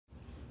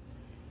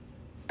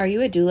Are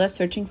you a doula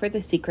searching for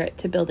the secret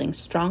to building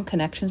strong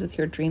connections with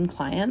your dream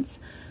clients?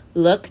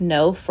 Look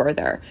no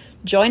further.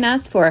 Join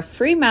us for a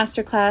free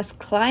masterclass,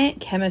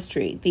 Client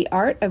Chemistry, the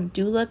Art of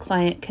Doula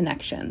Client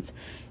Connections.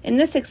 In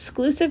this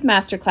exclusive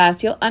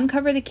masterclass, you'll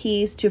uncover the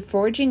keys to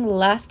forging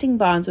lasting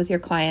bonds with your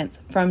clients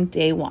from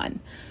day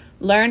one.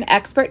 Learn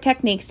expert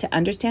techniques to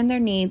understand their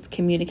needs,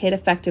 communicate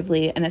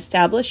effectively, and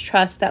establish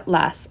trust that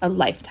lasts a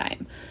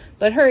lifetime.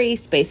 But hurry,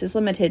 space is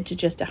limited to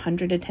just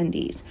 100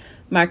 attendees.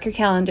 Mark your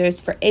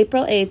calendars for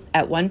April 8th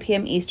at 1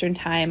 p.m. Eastern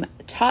Time,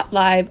 taught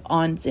live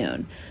on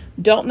Zoom.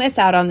 Don't miss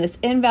out on this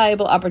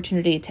invaluable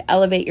opportunity to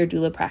elevate your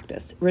doula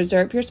practice.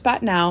 Reserve your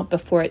spot now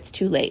before it's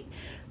too late.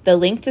 The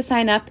link to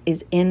sign up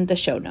is in the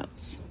show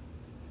notes.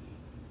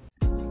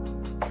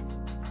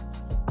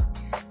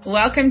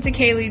 Welcome to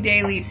Kaylee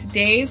Daily.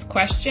 Today's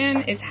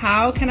question is,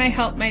 how can I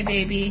help my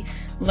baby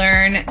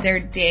learn their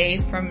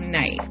day from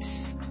night?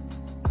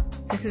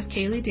 This is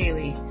Kaylee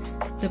Daily,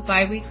 the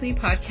bi-weekly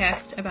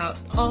podcast about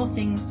all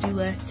things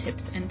doula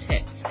tips and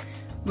tits,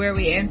 where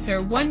we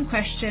answer one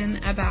question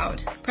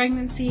about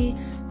pregnancy,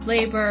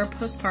 labor,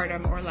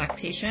 postpartum, or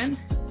lactation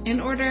in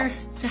order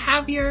to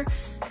have your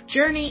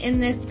journey in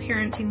this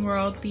parenting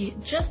world be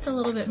just a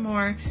little bit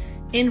more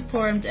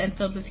informed and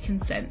filled with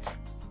consent.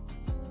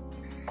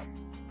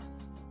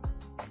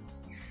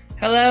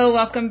 Hello,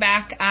 welcome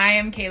back. I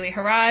am Kaylee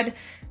Harrod,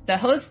 the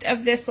host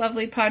of this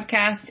lovely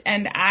podcast,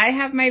 and I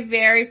have my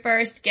very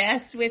first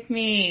guest with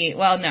me.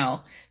 Well, no,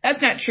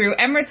 that's not true.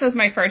 Emrys was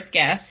my first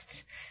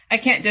guest. I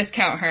can't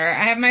discount her.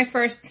 I have my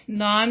first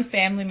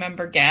non-family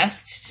member guest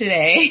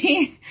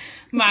today,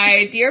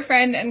 my dear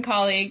friend and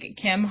colleague,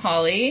 Kim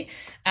Hawley.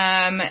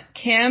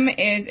 Kim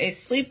is a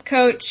sleep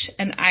coach,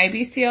 an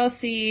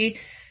IBCLC,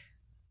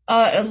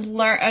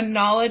 a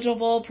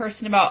knowledgeable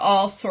person about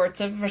all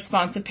sorts of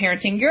responsive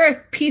parenting. You're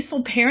a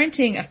peaceful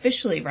parenting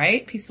officially,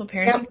 right? Peaceful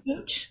parenting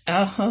coach?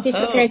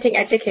 Peaceful parenting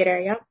educator,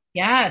 yep.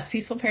 Yes,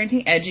 peaceful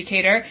parenting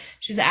educator.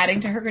 She's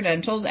adding to her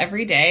credentials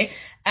every day.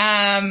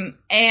 And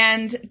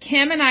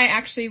Kim and I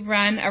actually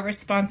run a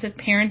responsive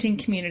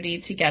parenting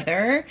community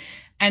together.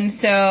 And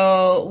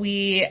so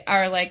we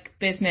are like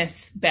business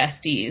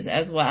besties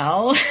as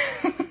well.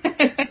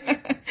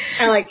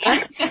 I like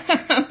that.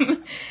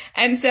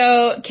 And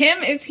so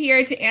Kim is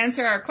here to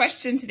answer our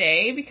question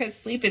today because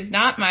sleep is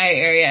not my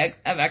area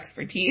of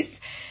expertise.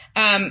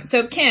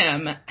 So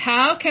Kim,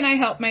 how can I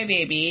help my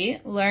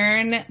baby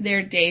learn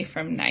their day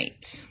from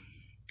night?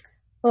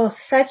 Well,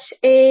 such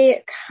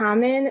a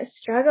common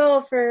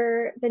struggle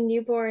for the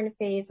newborn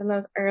phase in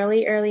those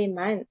early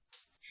months.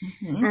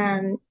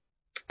 Mm-hmm.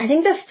 I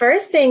think the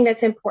first thing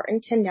that's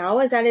important to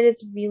know is that it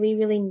is really,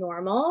 really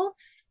normal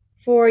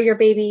for your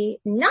baby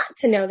not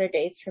to know their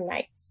days from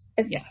nights,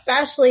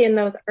 especially in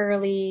those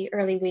early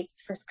weeks,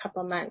 first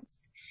couple months.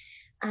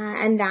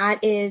 And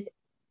that is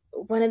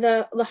one of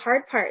the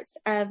hard parts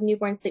of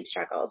newborn sleep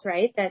struggles,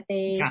 right? That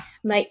they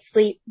might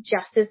sleep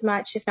just as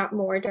much, if not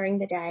more, during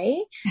the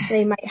day.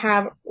 They might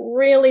have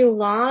really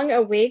long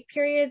awake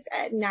periods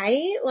at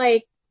night,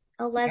 like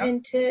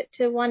 11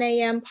 to 1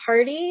 a.m.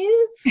 parties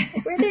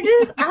where they're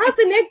just up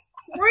and they're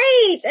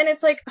great. And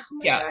it's like, oh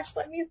my gosh,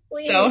 let me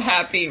sleep. So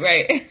happy,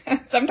 right?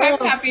 Sometimes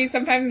happy,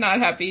 sometimes not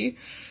happy.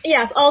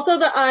 Yes. Also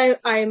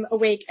I'm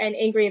awake and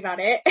angry about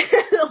it.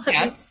 Let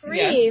me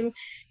scream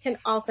can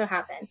also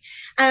happen.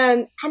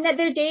 And that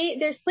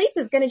their sleep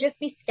is going to just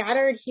be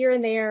scattered here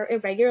and there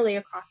irregularly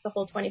across the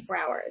whole 24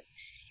 hours.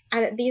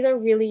 And these are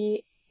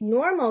really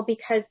normal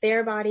because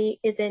their body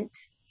isn't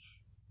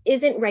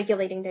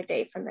regulating their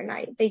day from their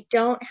night. They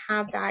don't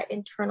have that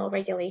internal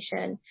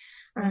regulation.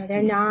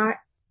 They're not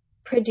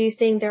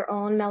producing their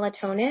own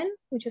melatonin,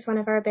 which is one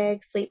of our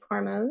big sleep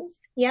hormones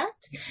yet.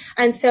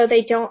 And so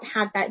they don't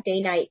have that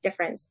day-night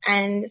difference.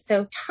 And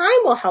so time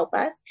will help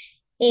us.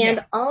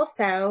 And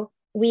also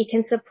we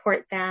can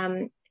support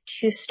them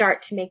to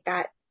start to make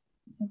that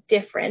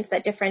difference,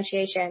 that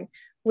differentiation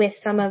with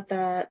some of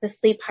the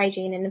sleep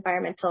hygiene and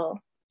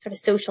environmental sort of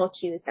social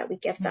cues that we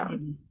give them.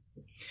 Mm-hmm.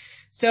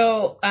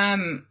 So,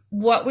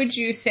 what would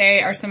you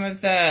say are some of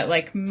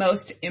the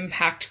most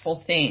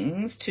impactful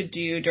things to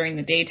do during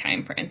the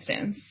daytime, for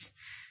instance,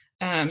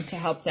 to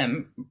help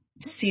them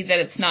see that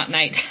it's not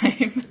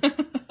nighttime?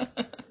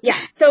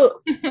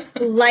 So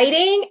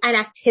lighting and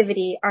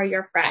activity are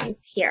your friends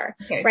here,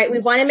 right? We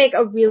want to make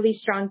a really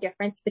strong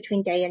difference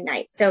between day and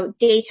night. So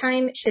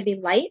daytime should be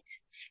light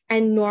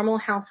and normal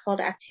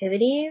household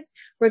activities,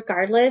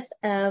 regardless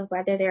of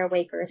whether they're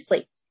awake or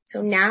asleep.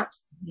 So naps,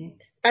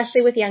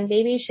 especially with young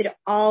babies, should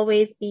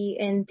always be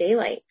in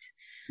daylight.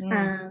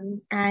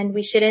 And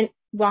we shouldn't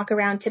walk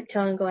around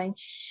tiptoeing going,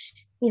 shh,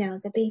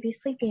 the baby's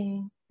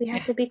sleeping. We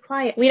have to be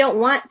quiet. We don't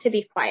want to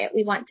be quiet.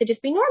 We want to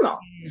just be normal.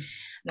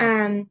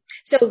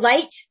 So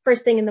light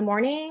first thing in the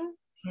morning,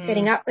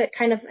 getting up at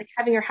kind of like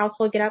having your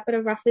household get up at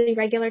a roughly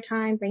regular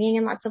time, bringing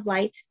in lots of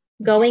light,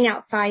 going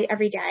outside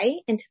every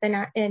day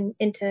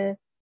into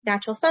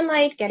natural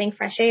sunlight, getting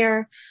fresh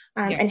air,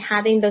 and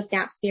having those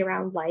naps be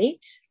around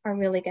light are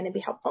really going to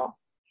be helpful.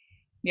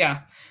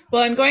 Yeah.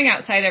 Well, and going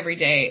outside every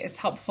day is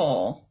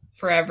helpful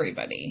for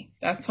everybody.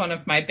 That's one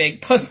of my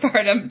big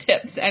postpartum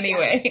tips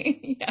anyway.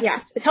 Yes. Yeah.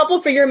 Yes. It's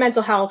helpful for your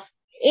mental health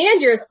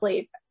and your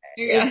sleep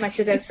as much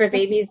as it is for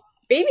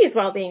baby's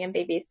well-being and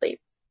baby's sleep.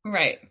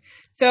 Right.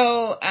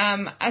 So,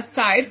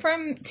 aside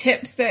from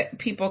tips that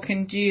people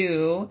can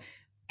do,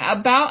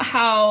 about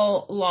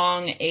how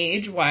long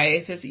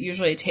age-wise does it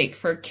usually take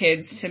for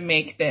kids to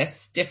make this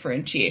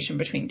differentiation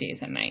between days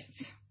and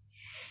nights?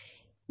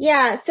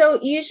 Yeah. So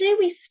usually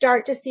we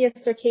start to see a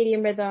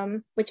circadian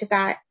rhythm, which is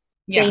that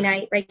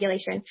day-night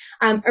regulation,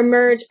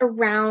 emerge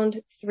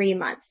around 3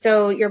 months.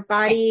 So your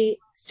body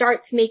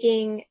starts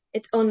making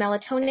its own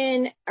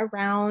melatonin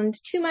around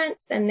 2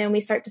 months, and then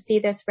we start to see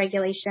this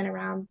regulation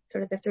around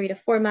sort of the 3 to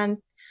 4 month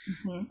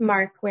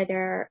mark where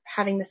they're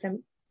having this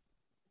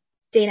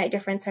day-night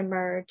difference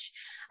emerge.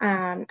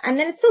 And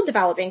then it's still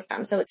developing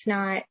some, so it's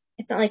not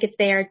like it's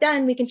there,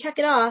 done, we can check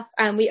it off.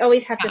 We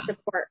always have to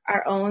support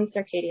our own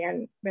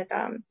circadian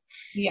rhythm.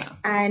 Yeah.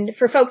 And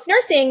for folks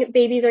nursing,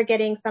 babies are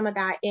getting some of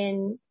that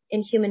in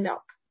human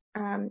milk.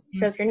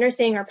 So if you're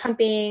nursing or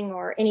pumping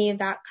or any of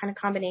that kind of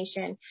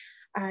combination,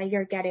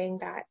 you're getting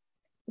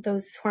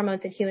those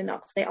hormones in human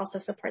milk. So they also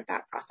support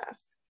that process.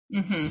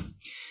 Mm-hmm.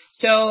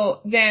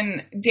 So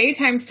then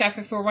daytime stuff,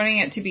 if we're wanting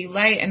it to be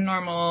light and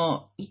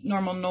normal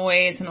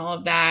noise and all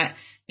of that,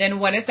 then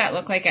what does that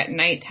look like at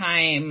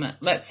nighttime?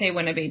 Let's say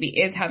when a baby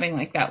is having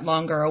like that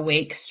longer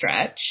awake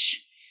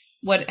stretch,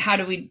 how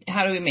do we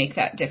make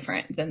that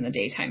different than the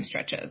daytime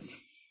stretches?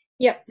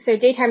 Yep. So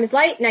daytime is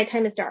light,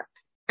 nighttime is dark.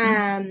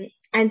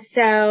 And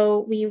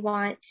so we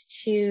want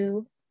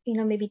to,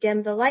 maybe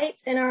dim the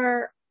lights in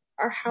our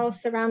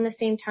house around the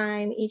same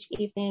time each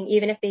evening,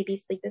 even if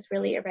baby's sleep is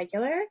really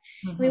irregular.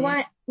 We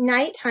want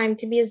nighttime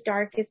to be as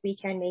dark as we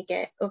can make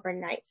it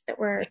overnight, so that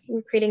we're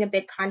creating a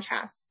big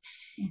contrast.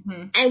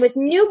 And with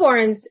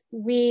newborns,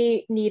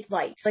 we need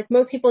light. Like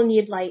most people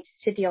need light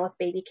to deal with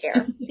baby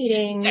care,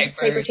 feeding,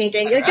 diaper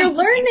changing. Like you're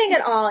learning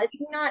it all. It's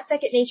not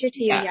second nature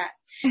to you yet.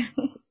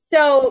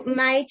 So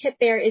my tip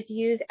there is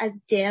use as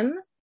dim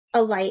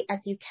a light as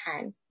you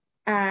can.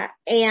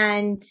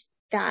 And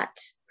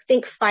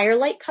think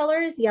firelight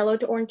colors, yellow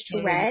to orange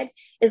to red,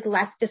 is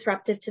less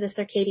disruptive to the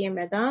circadian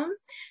rhythm.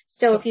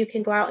 So if you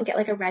can go out and get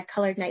like a red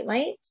colored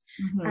nightlight,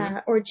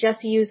 or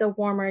just use a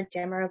warmer,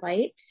 dimmer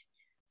light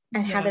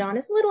and have it on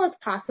as little as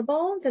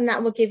possible, then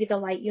that will give you the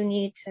light you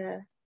need to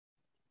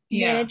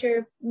manage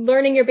your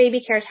learning your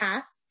baby care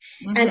tasks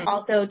and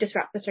also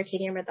disrupt the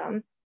circadian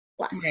rhythm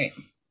less. Right.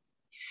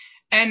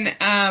 And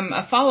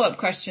a follow-up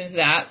question to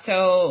that.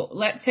 So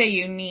let's say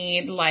you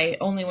need light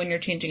only when you're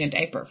changing a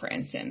diaper, for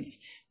instance.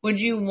 Would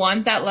you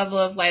want that level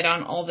of light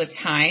on all the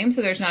time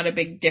so there's not a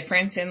big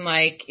difference in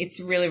like it's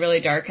really,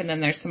 really dark and then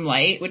there's some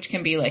light, which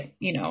can be like,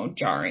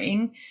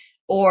 jarring?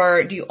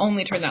 Or do you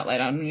only turn that light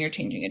on when you're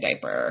changing a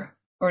diaper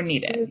or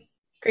need it?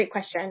 Great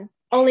question.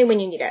 Only when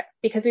you need it,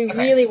 because we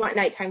really want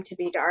nighttime to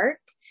be dark.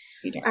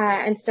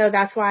 And so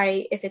that's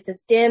why if it's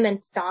as dim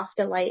and soft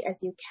a light as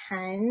you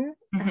can,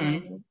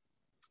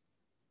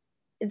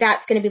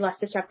 that's going to be less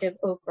disruptive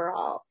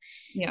overall.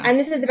 Yeah. And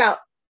this is about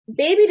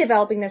baby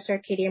developing their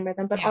circadian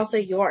rhythm, but also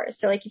yours.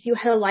 So like if you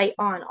had a light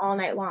on all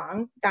night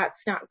long, that's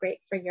not great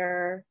for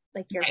your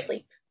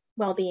sleep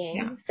well-being.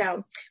 Yeah.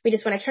 So we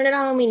just want to turn it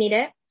on when we need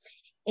it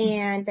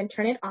and then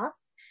turn it off.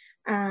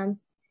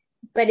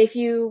 But if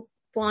you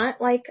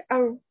want like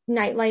a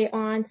night light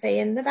on, say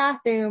in the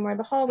bathroom or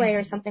the hallway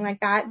or something like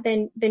that,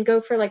 then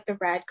go for like the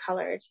red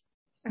colored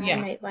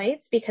night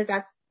lights, because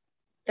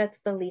that's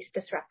the least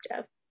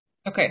disruptive.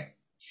 Okay.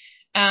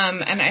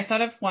 And I thought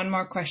of one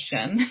more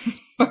question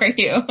for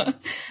you.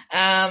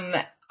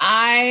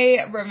 I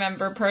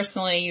remember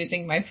personally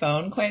using my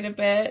phone quite a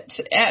bit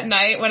at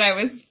night when I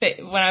was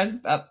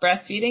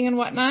breastfeeding and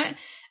whatnot.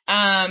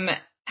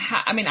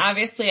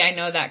 Obviously I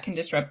know that can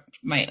disrupt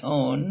my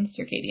own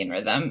circadian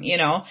rhythm,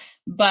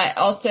 but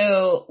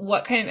also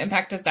what kind of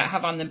impact does that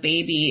have on the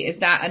baby?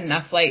 Is that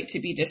enough light to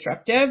be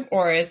disruptive,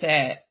 or is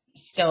it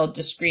still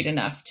discreet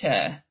enough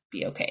to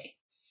be okay?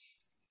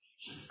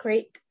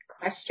 Great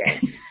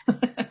question.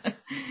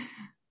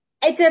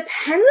 It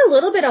depends a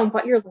little bit on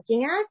what you're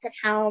looking at and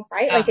how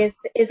bright. Like, is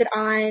it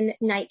on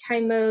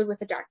nighttime mode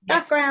with a dark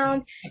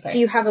background? Okay. Do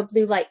you have a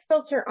blue light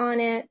filter on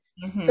it?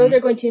 Those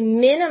are going to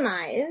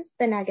minimize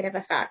the negative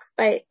effects.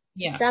 But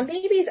some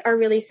babies are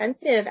really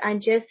sensitive,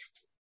 and just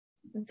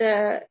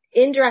the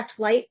indirect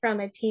light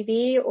from a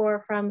TV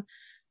or from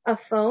a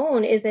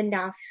phone is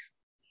enough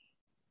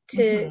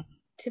to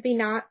be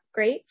not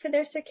great for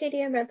their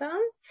circadian rhythm.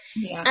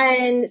 Yeah.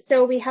 And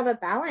so we have a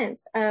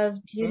balance of,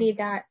 do you need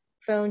that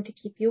phone to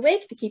keep you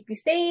awake, to keep you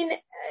sane,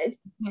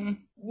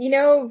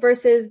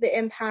 versus the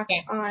impact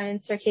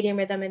on circadian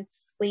rhythm and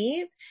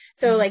sleep.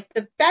 So like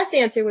the best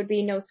answer would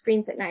be no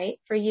screens at night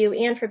for you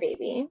and for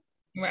baby.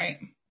 Right.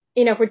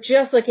 If we're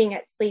just looking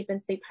at sleep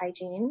and sleep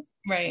hygiene.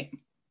 Right.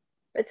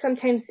 But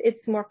sometimes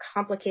it's more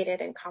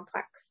complicated and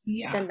complex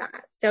than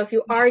that. So if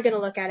you are going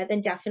to look at it,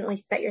 then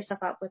definitely set yourself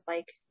up with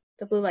like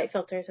the blue light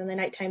filters and the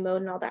nighttime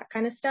mode and all that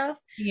kind of stuff.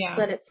 Yeah.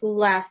 So that it's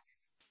less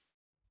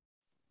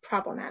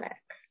problematic.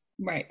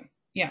 Right.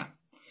 Yeah.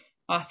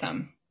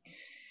 Awesome.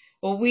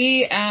 Well,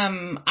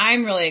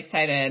 I'm really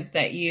excited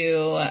that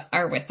you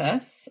are with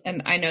us.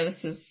 And I know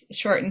this is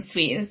short and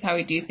sweet. This is how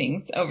we do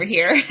things over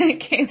here at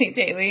Kaylee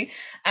Daily.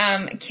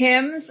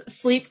 Kim's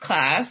sleep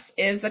class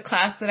is the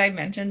class that I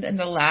mentioned in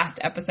the last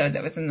episode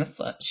that was in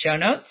the show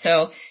notes.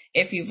 So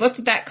if you've looked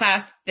at that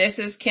class, this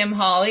is Kim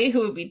Hawley who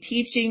will be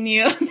teaching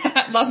you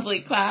that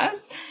lovely class.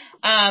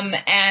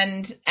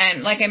 And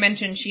like I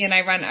mentioned, she and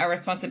I run a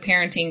responsive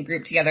parenting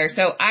group together.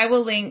 So I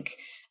will link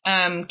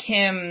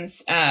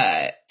Kim's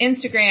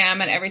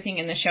Instagram and everything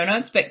in the show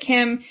notes. But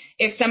Kim,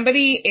 if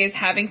somebody is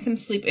having some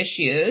sleep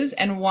issues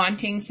and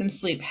wanting some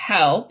sleep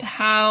help,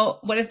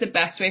 what is the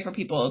best way for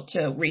people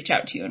to reach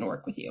out to you and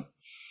work with you?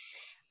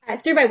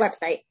 Through my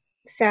website.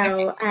 So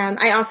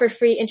I offer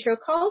free intro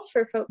calls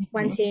for folks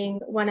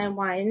wanting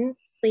one-on-one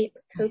sleep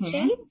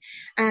coaching.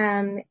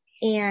 And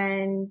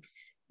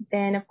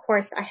then, of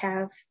course, I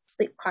have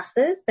sleep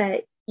classes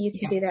that you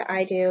can do that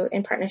I do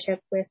in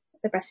partnership with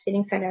the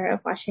Breastfeeding Center of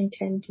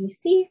Washington,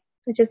 D.C.,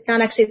 which is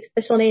not actually its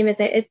official name, is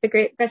it? It's the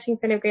Breastfeeding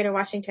Center of Greater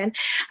Washington.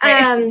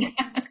 And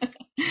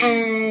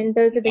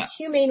those are the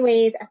two main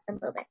ways at the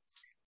moment.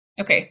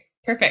 Okay,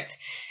 perfect.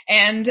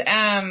 And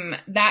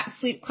that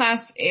sleep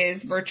class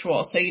is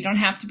virtual, so you don't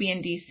have to be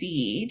in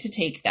D.C. to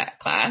take that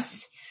class,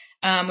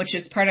 which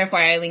is part of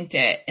why I linked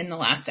it in the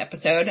last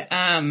episode.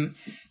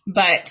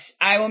 But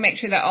I will make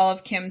sure that all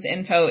of Kim's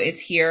info is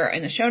here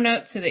in the show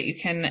notes so that you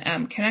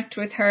can connect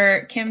with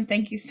her. Kim,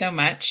 thank you so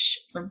much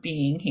for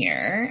being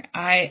here.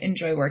 I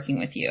enjoy working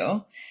with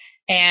you,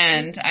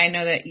 and I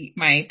know that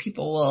my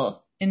people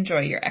will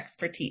enjoy your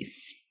expertise.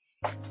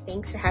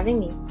 Thanks for having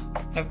me.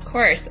 Of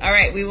course. All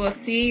right. We will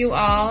see you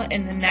all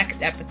in the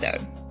next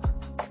episode.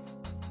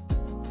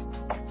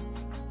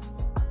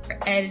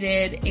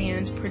 Edited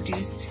and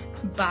produced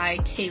by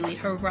Kaylee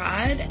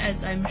Harrod,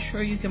 as I'm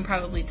sure you can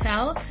probably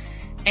tell.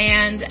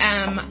 And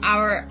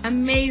our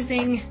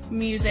amazing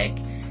music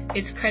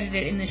is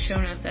credited in the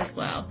show notes as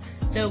well.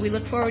 So we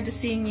look forward to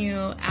seeing you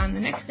on the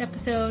next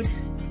episode.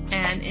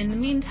 And in the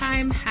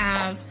meantime,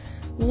 have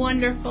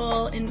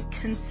wonderful and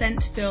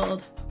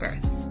consent-filled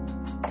births.